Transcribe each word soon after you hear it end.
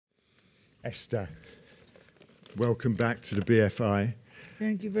Esther, welcome back to the BFI.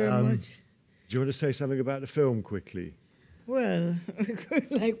 Thank you very much. Do you want to say something about the film quickly? Well,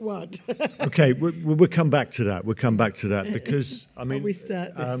 like what? Okay, we'll come back to that. We'll come back to that because, I mean... we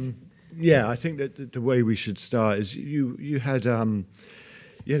start this? Yeah, I think that the way we should start is you had a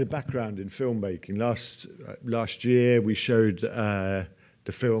background in filmmaking. Last year we showed the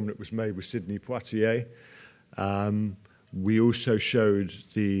film that was made with Sidney Poitier. We also showed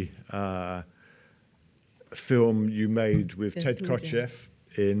the film you made with Ted Kotcheff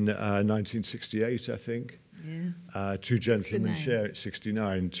in 1968, I think. Yeah. Two Gentlemen Sharing,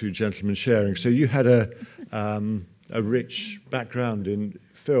 69, Two Gentlemen Sharing. So you had a rich background in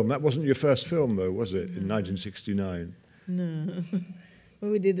film. That wasn't your first film, though, was it, in 1969? No.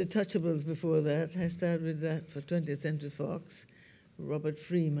 Well, we did The Touchables before that. I started with that for 20th Century Fox. Robert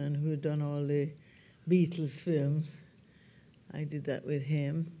Freeman, who had done all the Beatles films. I did that with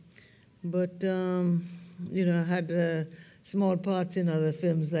him. But, you know, I had small parts in other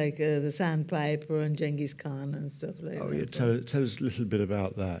films like The Sandpiper and Genghis Khan and stuff like that. Oh, yeah, tell us a little bit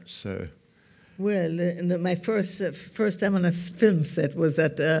about that. So, well, my first time on a film set was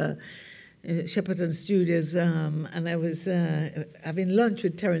at Shepperton Studios, and I was having lunch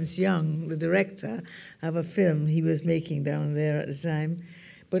with Terence Young, the director of a film he was making down there at the time.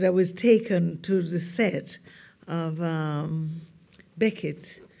 But I was taken to the set of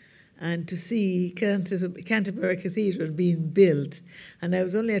Beckett and to see Canterbury Cathedral being built. And I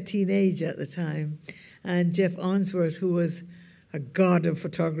was only a teenager at the time. And Jeff Onsworth, who was a god of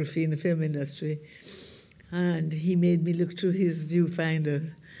photography in the film industry, and he made me look through his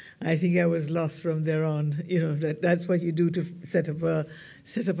viewfinder. I think I was lost from there on. You know, that's what you do to set up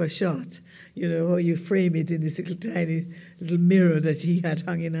a shot. You know, or you frame it in this little tiny little mirror that he had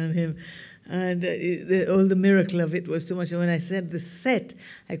hanging on him. And all the miracle of it was too much. And when I said the set,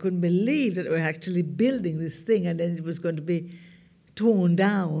 I couldn't believe that we were actually building this thing, and then it was going to be torn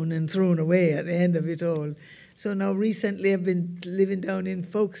down and thrown away at the end of it all. So now recently I've been living down in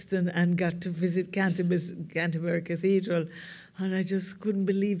Folkestone and got to visit Canterbury Cathedral, and I just couldn't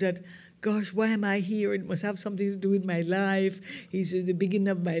believe that, gosh, why am I here? It must have something to do with my life. It's the beginning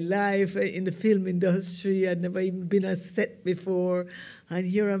of my life in the film industry. I'd never even been on set before. And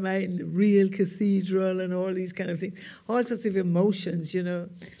here am I in the real cathedral and all these kind of things. All sorts of emotions, you know.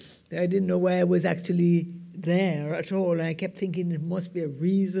 I didn't know why I was actually there at all. I kept thinking there must be a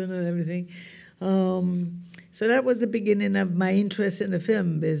reason and everything. So that was the beginning of my interest in the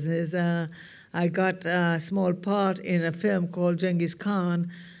film business. I got a small part in a film called Genghis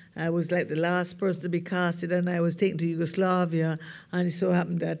Khan. I was like the last person to be casted, and I was taken to Yugoslavia, and it so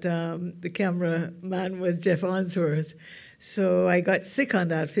happened that the cameraman was Jeff Onsworth. So I got sick on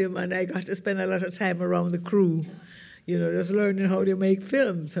that film, and I got to spend a lot of time around the crew, you know, just learning how to make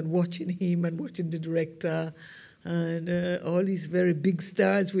films and watching him and watching the director and all these very big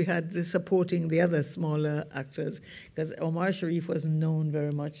stars we had supporting the other smaller actors, because Omar Sharif wasn't known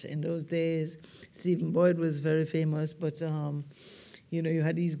very much in those days. Stephen Boyd was very famous, but you know, you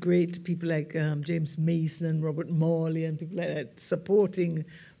had these great people like James Mason and Robert Morley and people like that supporting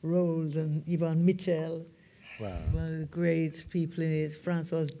roles, and Yvonne Mitchell. Wow. One of the great people in it.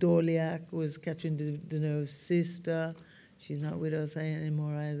 Françoise Doliac was Catherine Deneuve's sister. She's not with us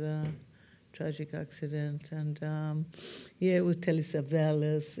anymore either. Tragic accident. And yeah, it was Telly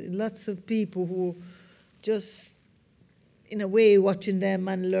Savalas. Lots of people who just, in a way, watching them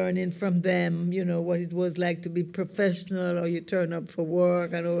and learning from them, you know, what it was like to be professional, or you turn up for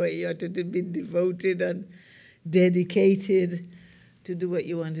work, and you had to be devoted and dedicated to do what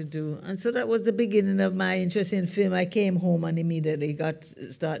you want to do. And so that was the beginning of my interest in film. I came home and immediately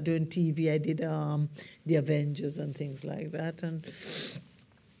started doing TV. I did The Avengers and things like that, and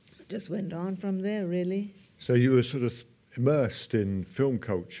just went on from there, really. So you were sort of immersed in film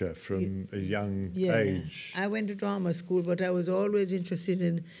culture from a young age. I went to drama school, but I was always interested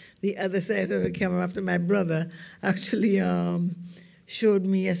in the other side of the camera. After my brother actually showed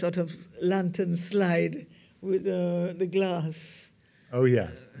me a sort of lantern slide with the glass. Oh, yeah,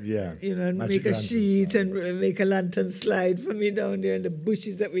 yeah. You know, and Magic make a sheet and make a lantern slide for me down there in the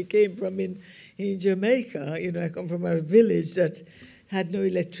bushes that we came from in Jamaica. You know, I come from a village that had no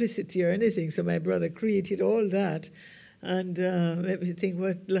electricity or anything, so my brother created all that and made me think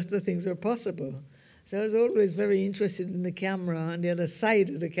what lots of things are possible. So I was always very interested in the camera and the other side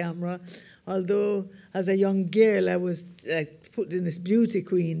of the camera, although as a young girl I was put in this beauty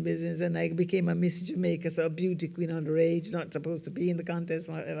queen business, and I became a Miss Jamaica, so a beauty queen underage, not supposed to be in the contest,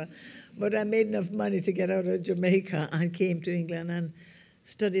 whatever. But I made enough money to get out of Jamaica and came to England and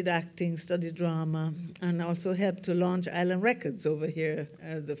studied acting, studied drama, and also helped to launch Island Records over here,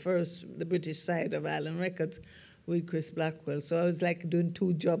 the British side of Island Records with Chris Blackwell. So I was like doing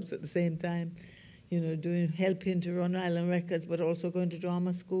 2 jobs at the same time, helping to run Island Records, but also going to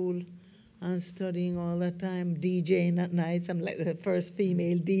drama school and studying all that time, DJing at nights. I'm like the first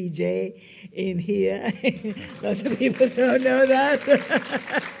female DJ in here. Lots of people don't know that.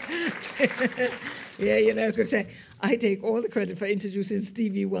 Yeah, I could say, I take all the credit for introducing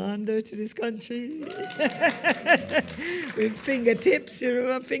Stevie Wonder to this country. With fingertips,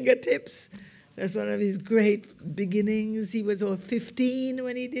 fingertips. That's one of his great beginnings. He was 15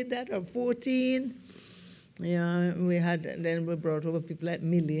 when he did that, or 14. Yeah, then we brought over people like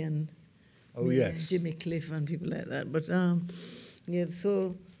Millie and Jimmy Cliff and people like that. But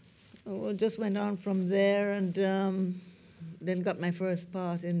so I just went on from there, and then got my first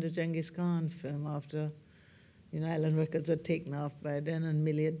part in the Genghis Khan film after, Island Records had taken off by then, and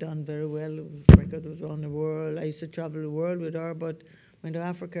Millie had done very well. The record was on the world. I used to travel the world with her, but went to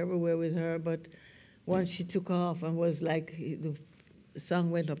Africa everywhere with her. But once she took off and was like, the song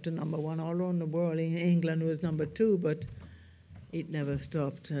went up to #1 all around the world. In England it was #2, but it never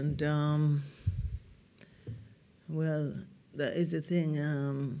stopped. And well, that is the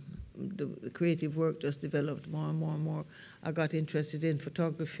thing. The creative work just developed more and more and more. I got interested in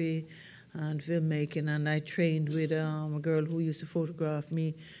photography and filmmaking, and I trained with a girl who used to photograph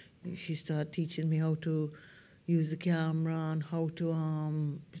me. She started teaching me how to use the camera and how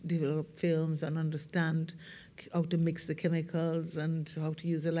to develop films and understand how to mix the chemicals and how to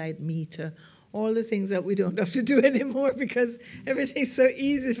use a light meter. All the things that we don't have to do anymore because everything's so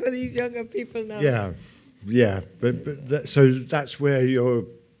easy for these younger people now. Yeah. So that's where your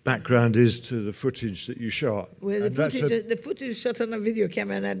background is to the footage that you shot. Well, the footage is shot on a video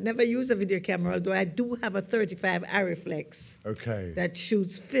camera, and I'd never used a video camera, although I do have a 35 Arriflex that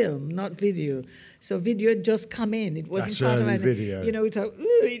shoots film, not video. So video had just come in. It wasn't part of my video. We thought,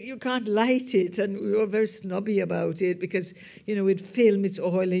 you can't light it, and we were very snobby about it because, with film, it's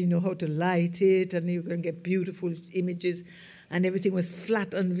oil, and you know how to light it, and you can get beautiful images, and everything was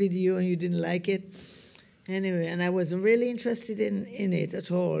flat on video, and you didn't like it. Anyway, and I wasn't really interested in it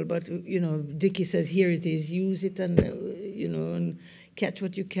at all. But, Dickie says, here it is, use it and, and catch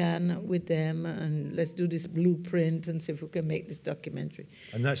what you can with them. And let's do this blueprint and see if we can make this documentary.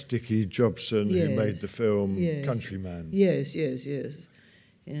 And that's Dickie Jobson who made the film Countryman. Yes.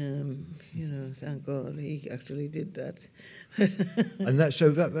 Thank God he actually did that. And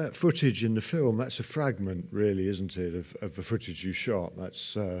that footage in the film, that's a fragment, really, isn't it, of the footage you shot?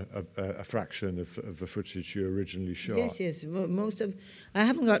 That's a fraction of the footage you originally shot. Yes. I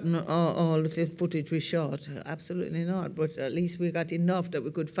haven't gotten all of the footage we shot, absolutely not. But at least we got enough that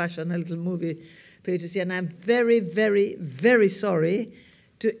we could fashion a little movie for you to see. And I'm very, very, very sorry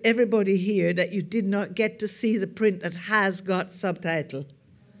to everybody here that you did not get to see the print that has got subtitle.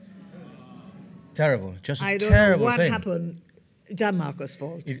 Terrible, just a terrible thing. I don't know what happened. John Marcus'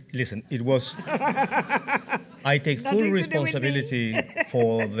 fault. It was... I take full responsibility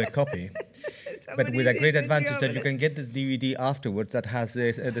for the copy, but with a great advantage that you can get the DVD afterwards that has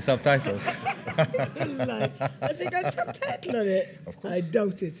the subtitles. Has it got subtitle on it? Of course. I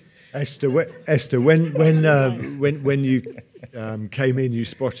doubt it. Esther, when you came in, you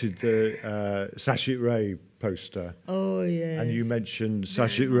spotted the Sachit Ray poster. Oh, yes. And you mentioned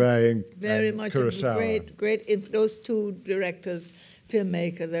Sachit Ray and very much Kurosawa. Great. Those two directors,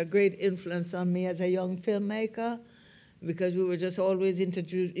 filmmakers, are a great influence on me as a young filmmaker, because we were just always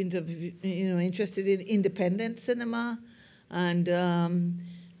interested in independent cinema, and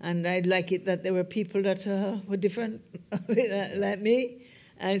I like it that there were people that were different, like me.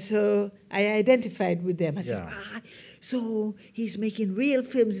 And so I identified with them. I said, so he's making real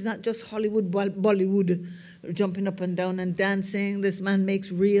films. It's not just Hollywood, Bollywood, jumping up and down and dancing. This man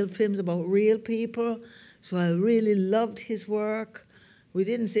makes real films about real people. So I really loved his work. We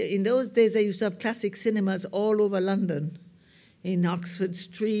didn't say, in those days, I used to have classic cinemas all over London, in Oxford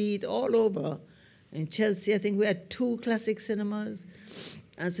Street, all over. In Chelsea, I think we had 2 classic cinemas.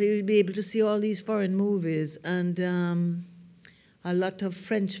 And so you'd be able to see all these foreign movies. And a lot of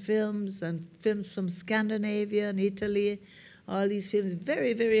French films and films from Scandinavia and Italy. All these films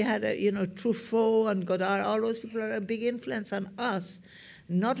very, very had Truffaut and Godoy. All those people are a big influence on us.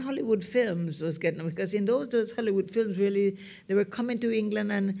 Not Hollywood films was getting them, because in those Hollywood films really, they were coming to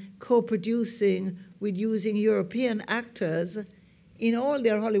England and co-producing with using European actors in all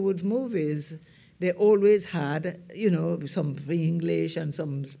their Hollywood movies. they always had, some English and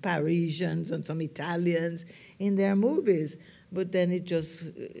some Parisians and some Italians in their movies. But then it just,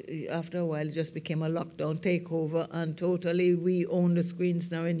 after a while, it just became a lockdown takeover, and totally we own the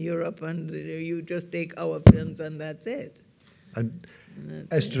screens now in Europe, and you just take our films, and that's it. And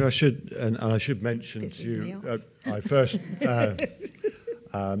Esther, I should mention to you, I first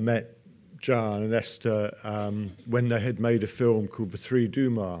met Gian and Esther when they had made a film called The Three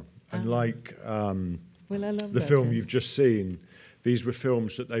Dumas, and like the film you've just seen, these were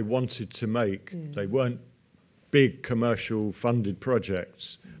films that they wanted to make. Yeah. They weren't big commercial funded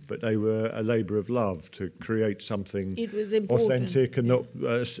projects, but they were a labour of love to create something authentic and not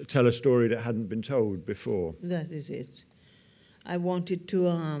tell a story that hadn't been told before. That is it. I wanted to,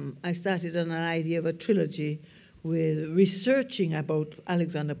 I started on an idea of a trilogy with researching about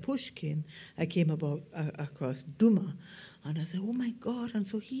Alexander Pushkin. I came across Dumas, and I said, oh my God, and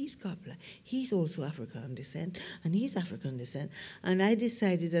so he's also African descent, and he's African descent. And I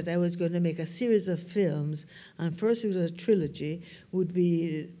decided that I was going to make a series of films, and first it was a trilogy, would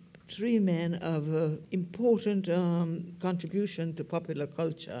be 3 men of important contribution to popular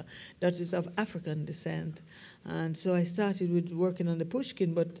culture that is of African descent. And so I started with working on the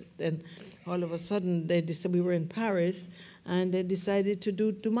Pushkin, but then all of a sudden we were in Paris, and they decided to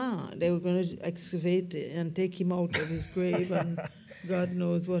do Dumas. They were going to excavate and take him out of his grave and God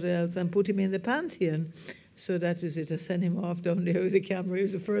knows what else, and put him in the Pantheon. So that was it. I sent him off down there with the camera. He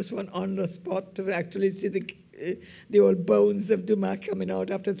was the first one on the spot to actually see the old bones of Dumas coming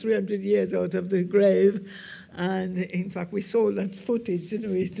out after 300 years out of the grave. And in fact, we sold that footage,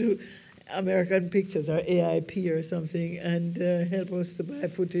 didn't we, to American Pictures or AIP or something, and help us to buy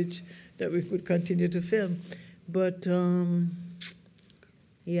footage that we could continue to film. But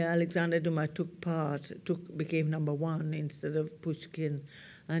Alexander Dumas became #1 instead of Pushkin.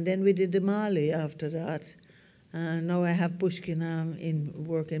 And then we did the Marley after that. Now I have Pushkin in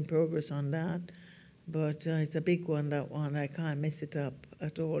work in progress on that. But it's a big one, that one. I can't mess it up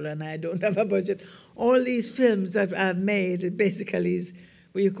at all, and I don't have a budget. All these films that I've made basically is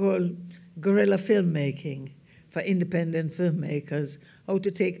what you call guerrilla filmmaking for independent filmmakers.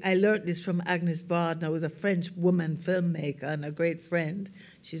 I learned this from Agnes Varda, who was a French woman filmmaker and a great friend.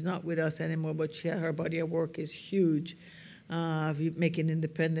 She's not with us anymore, but her body of work is huge, making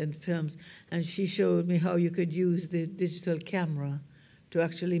independent films. And she showed me how you could use the digital camera to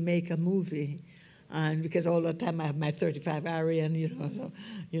actually make a movie. And because all the time I have my 35 Arian,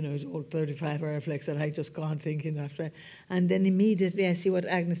 it's all 35 reflex, and I just can't think in that way. And then immediately I see what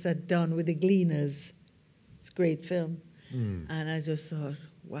Agnes had done with the Gleaners. It's a great film. And I just thought,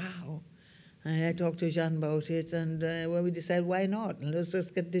 wow. And I talked to Gian about it, and when we decided, why not? Let's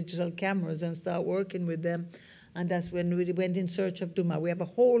just get digital cameras and start working with them. And that's when we went in search of Dumas. We have a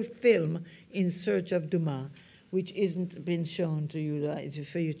whole film in search of Dumas, which isn't been shown to you,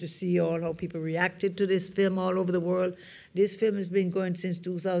 for you to see all how people reacted to this film all over the world. This film has been going since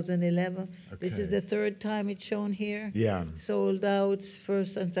 2011. Okay. This is the 3rd time it's shown here. Yeah. Sold out,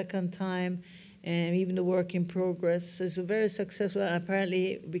 first and second time, and even the work in progress. So it's very successful. And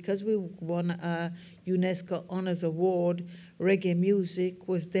apparently, because we won a UNESCO Honours Award, reggae music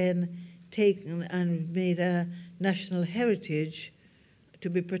was then taken and made a national heritage to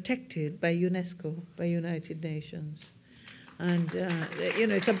be protected by UNESCO, by United Nations. And,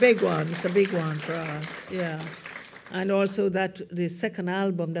 it's a big one. It's a big one for us, yeah. And also that the second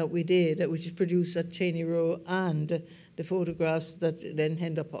album that we did, which is produced at Cheney Row, and the photographs that then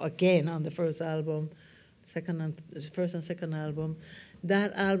end up again on the first album, first and second album,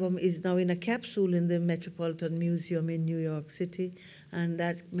 that album is now in a capsule in the Metropolitan Museum in New York City. And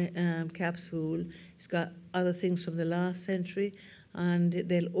that capsule has got other things from the last century, and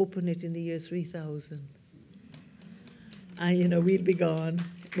they'll open it in the year 3000. And, we'll be gone,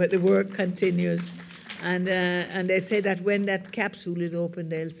 but the work continues. And they say that when that capsule is open,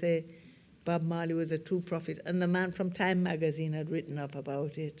 they'll say Bob Marley was a true prophet. And the man from Time magazine had written up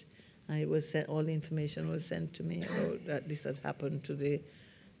about it. And it was all the information was sent to me about that this had happened to the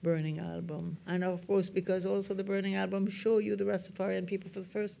Burning album. And of course, because also the Burning album show you the Rastafarian people for the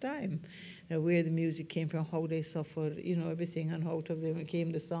first time, where the music came from, how they suffered, everything, and how out of them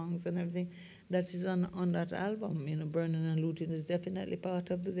came the songs and everything. That is on that album. Burning and looting is definitely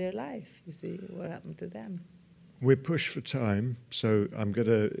part of their life. You see what happened to them. We're pushed for time, so I'm going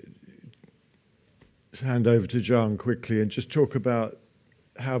to hand over to Gian quickly and just talk about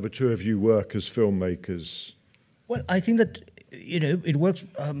how the two of you work as filmmakers. Well, I think that it works.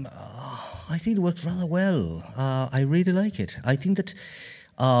 I think it works rather well. I really like it. I think that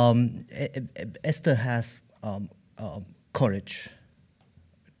Esther has courage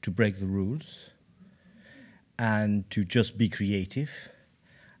to break the rules. and to just be creative.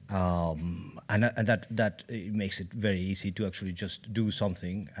 And that makes it very easy to actually just do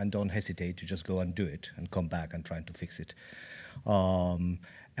something and don't hesitate to just go and do it and come back and try to fix it. And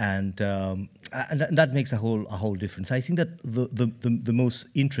that makes a whole difference. I think that the most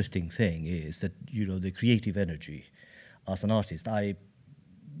interesting thing is that, you know, the creative energy. As an artist, I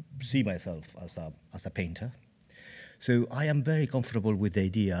see myself as a painter, so I am very comfortable with the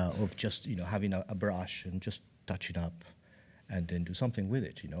idea of just, you know, having a brush and just touch it up, and then do something with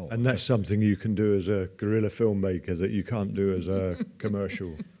it, you know. And that's something you can do as a guerrilla filmmaker that you can't do as a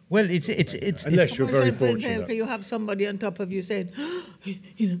commercial. Well, it's unless you're very fortunate. You have somebody on top of you saying,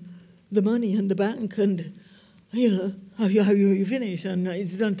 you know, the money in the bank, and you know, how you finish, and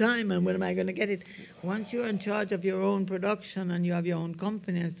it's done time, and when am I going to get it? Once you're in charge of your own production and you have your own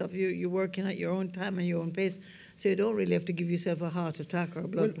company and stuff, you're working at your own time and your own pace, so you don't really have to give yourself a heart attack or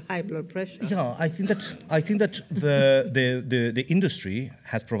high blood pressure. Yeah, I think that the industry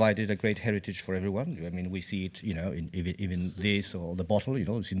has provided a great heritage for everyone. I mean, we see it, you know, in even this or the bottle, you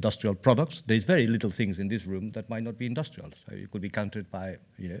know, it's industrial products. There's very little things in this room that might not be industrial. So it could be countered by,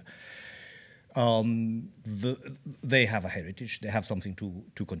 you know. They have a heritage. They have something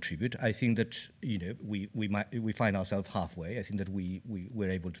to contribute. I think that, you know, we find ourselves halfway. I think that we were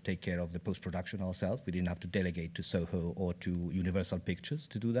able to take care of the post-production ourselves. We didn't have to delegate to Soho or to Universal Pictures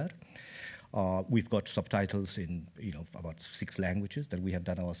to do that. We've got subtitles in, you know, about 6 languages that we have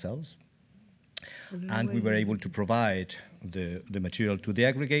done ourselves. And we were able to provide the material to the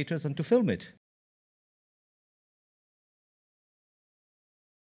aggregators and to film it.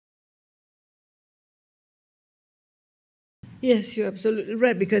 Yes, you're absolutely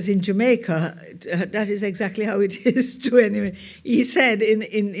right, because in Jamaica, that is exactly how it is too anyway. He said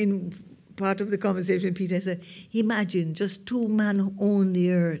in part of the conversation, Peter said, imagine just 2 men own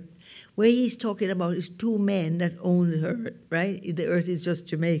the earth. Where he's talking about is 2 men that own the earth, right? The earth is just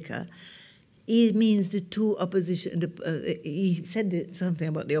Jamaica. He means the 2 opposition, he said something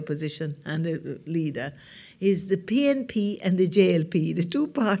about the opposition and the leader, is the PNP and the JLP, the 2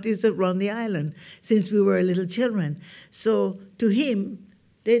 parties that run the island since we were little children. So to him,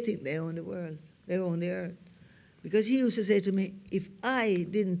 they think they own the world, they own the earth. Because he used to say to me, if I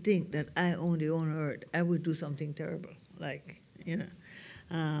didn't think that I owned the own earth, I would do something terrible, like, you know.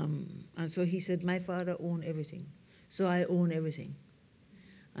 And so he said, my father owned everything, so I own everything.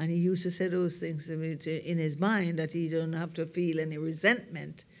 And he used to say those things to me in his mind, that he don't have to feel any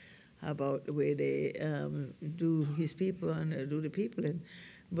resentment about the way they do his people and do the people in.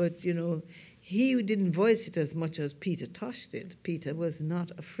 But, you know, he didn't voice it as much as Peter Tosh did. Peter was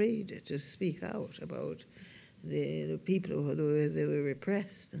not afraid to speak out about the people who they were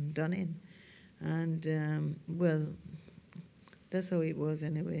repressed and done in. And, well, that's how it was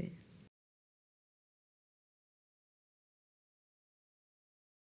anyway.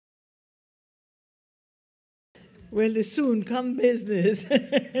 Well, the soon-come business.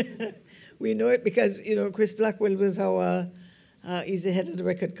 We know it because, you know, Chris Blackwell was he's the head of the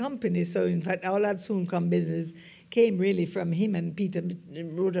record company, so in fact all that soon-come business came really from him, and Peter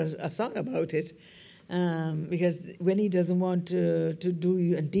wrote a song about it, because when he doesn't want to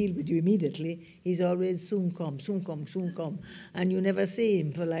do and deal with you immediately, he's always soon come, soon come, soon come, and you never see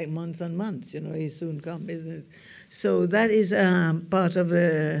him for like months and months, you know, his soon-come business. So that is part of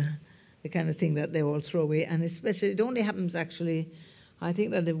the kind of thing that they all throw away, and especially, it only happens actually, I think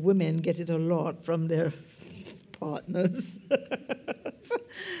that the women get it a lot from their partners.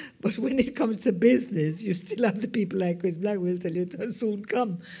 But when it comes to business, you still have the people like Chris Black will tell you to soon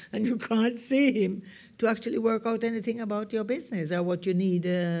come, and you can't see him to actually work out anything about your business or what you need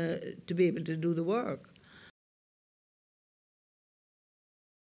to be able to do the work.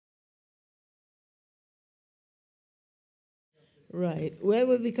 Right.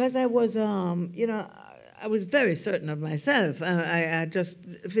 Well, because I was, you know, I was very certain of myself. I had just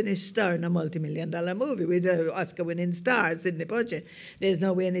finished starring a multi-million-dollar movie with Oscar-winning star, Sidney Poitier. There's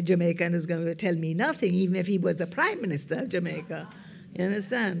no way any Jamaican is going to tell me nothing, even if he was the Prime Minister of Jamaica. You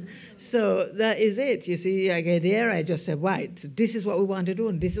understand? So that is it. You see, I get there, I just said, right, this is what we want to do,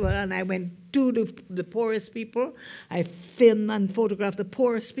 and this is what, and I went to the poorest people. I filmed and photographed the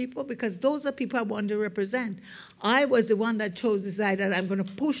poorest people, because those are people I want to represent. I was the one that chose this idea that I'm going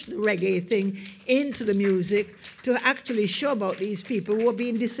to push the reggae thing into the music to actually show about these people who are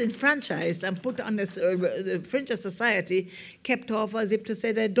being disenfranchised and put on this, the fringe of society, kept off as if to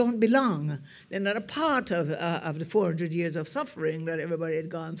say they don't belong. They're not a part of the 400 years of suffering that everybody had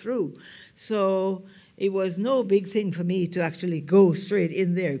gone through. So it was no big thing for me to actually go straight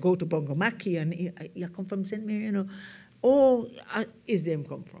in there, go to Bongomaki, and I come from St. Mary, you know, oh, is them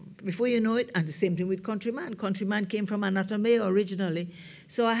come from? Before you know it, and the same thing with Countryman. Countryman came from Anatomy originally.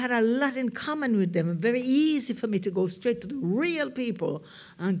 So I had a lot in common with them. Very easy for me to go straight to the real people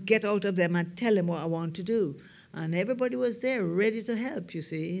and get out of them and tell them what I want to do. And everybody was there, ready to help, you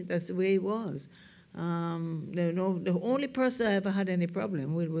see. That's the way it was. The only person I ever had any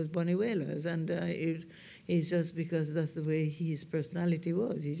problem with was Bunny Wailers, and it's just because that's the way his personality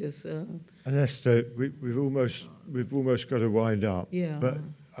was. He just. And Esther, we've almost got to wind up. Yeah. But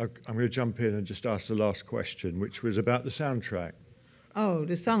I'm going to jump in and just ask the last question, which was about the soundtrack. Oh,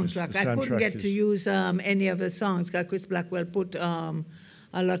 the soundtrack. I couldn't get to use any of the songs because Chris Blackwell put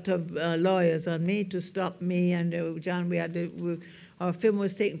a lot of lawyers on me to stop me, and John, our film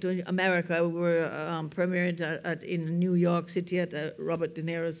was taken to America. We were premiered in New York City at Robert De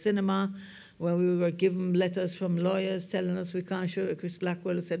Niro's cinema, where we were given letters from lawyers telling us we can't show it. Chris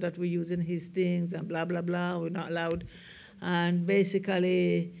Blackwell said that we're using his things and blah, blah, blah, we're not allowed. And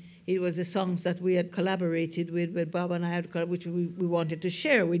basically, it was the songs that we had collaborated with Bob and I had, which we wanted to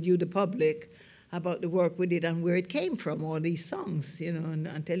share with you, the public, about the work we did and where it came from, all these songs, you know,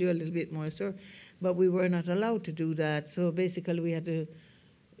 and tell you a little bit more story. But we were not allowed to do that. So basically, we had to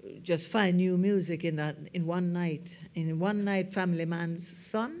just find new music in one night. In one night, Family Man's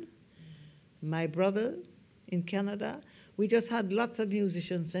son, my brother in Canada, we just had lots of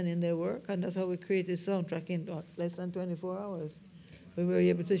musicians sending their work, and that's how we created soundtrack in less than 24 hours. We were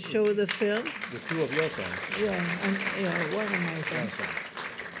able to show the film. The two of your songs. Yeah, one of my songs.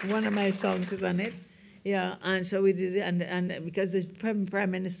 One of my songs is on it. Yeah, and so we did it, and because the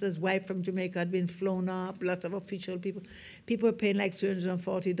Prime Minister's wife from Jamaica had been flown up, lots of official people were paying like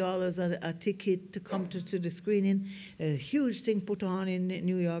 $340 a ticket to come to the screening. A huge thing put on in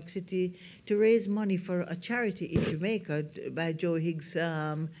New York City to raise money for a charity in Jamaica by Joe Higgs'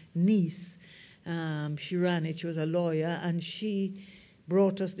 niece. She ran it. She was a lawyer, and she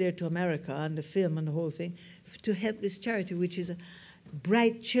brought us there to America and the film and the whole thing to help this charity, which is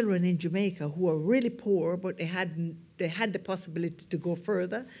bright children in Jamaica who are really poor, but they had the possibility to go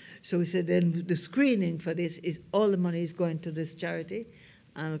further. So we said then the screening for this is all the money is going to this charity,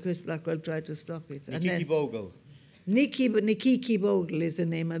 and Chris Blackwell tried to stop it. Nikki Bogle. Nikki Bogle is the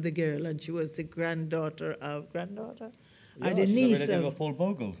name of the girl, and she was the granddaughter. Yeah, the niece of Paul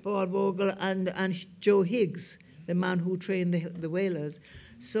Bogle. Paul Bogle and Joe Higgs, the man who trained the Wailers.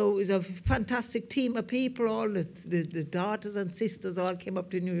 So it was a fantastic team of people. All the daughters and sisters all came up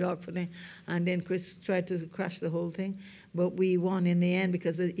to New York for them. And then Chris tried to crash the whole thing. But we won in the end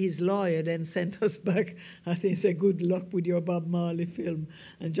because his lawyer then sent us back. I think he said, good luck with your Bob Marley film.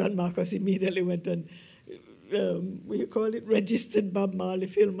 And John Marcus immediately went and, registered Bob Marley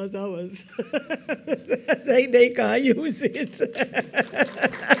film as ours. they can't use it.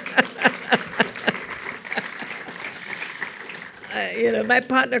 My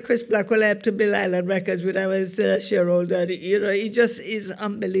partner Chris Blackwell helped to build Island Records when I was shareholder. He just is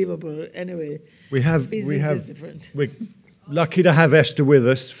unbelievable. Anyway, is different. We're lucky to have Esther with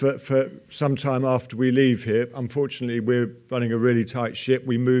us for some time after we leave here. Unfortunately, we're running a really tight ship.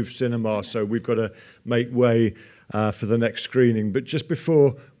 We moved cinema, so we've got to make way for the next screening. But just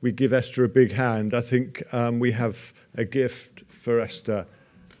before we give Esther a big hand, I think we have a gift for Esther.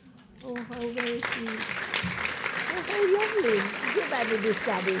 Oh, how very sweet. Oh, how lovely. Give me this,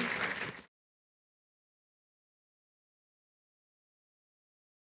 Daddy.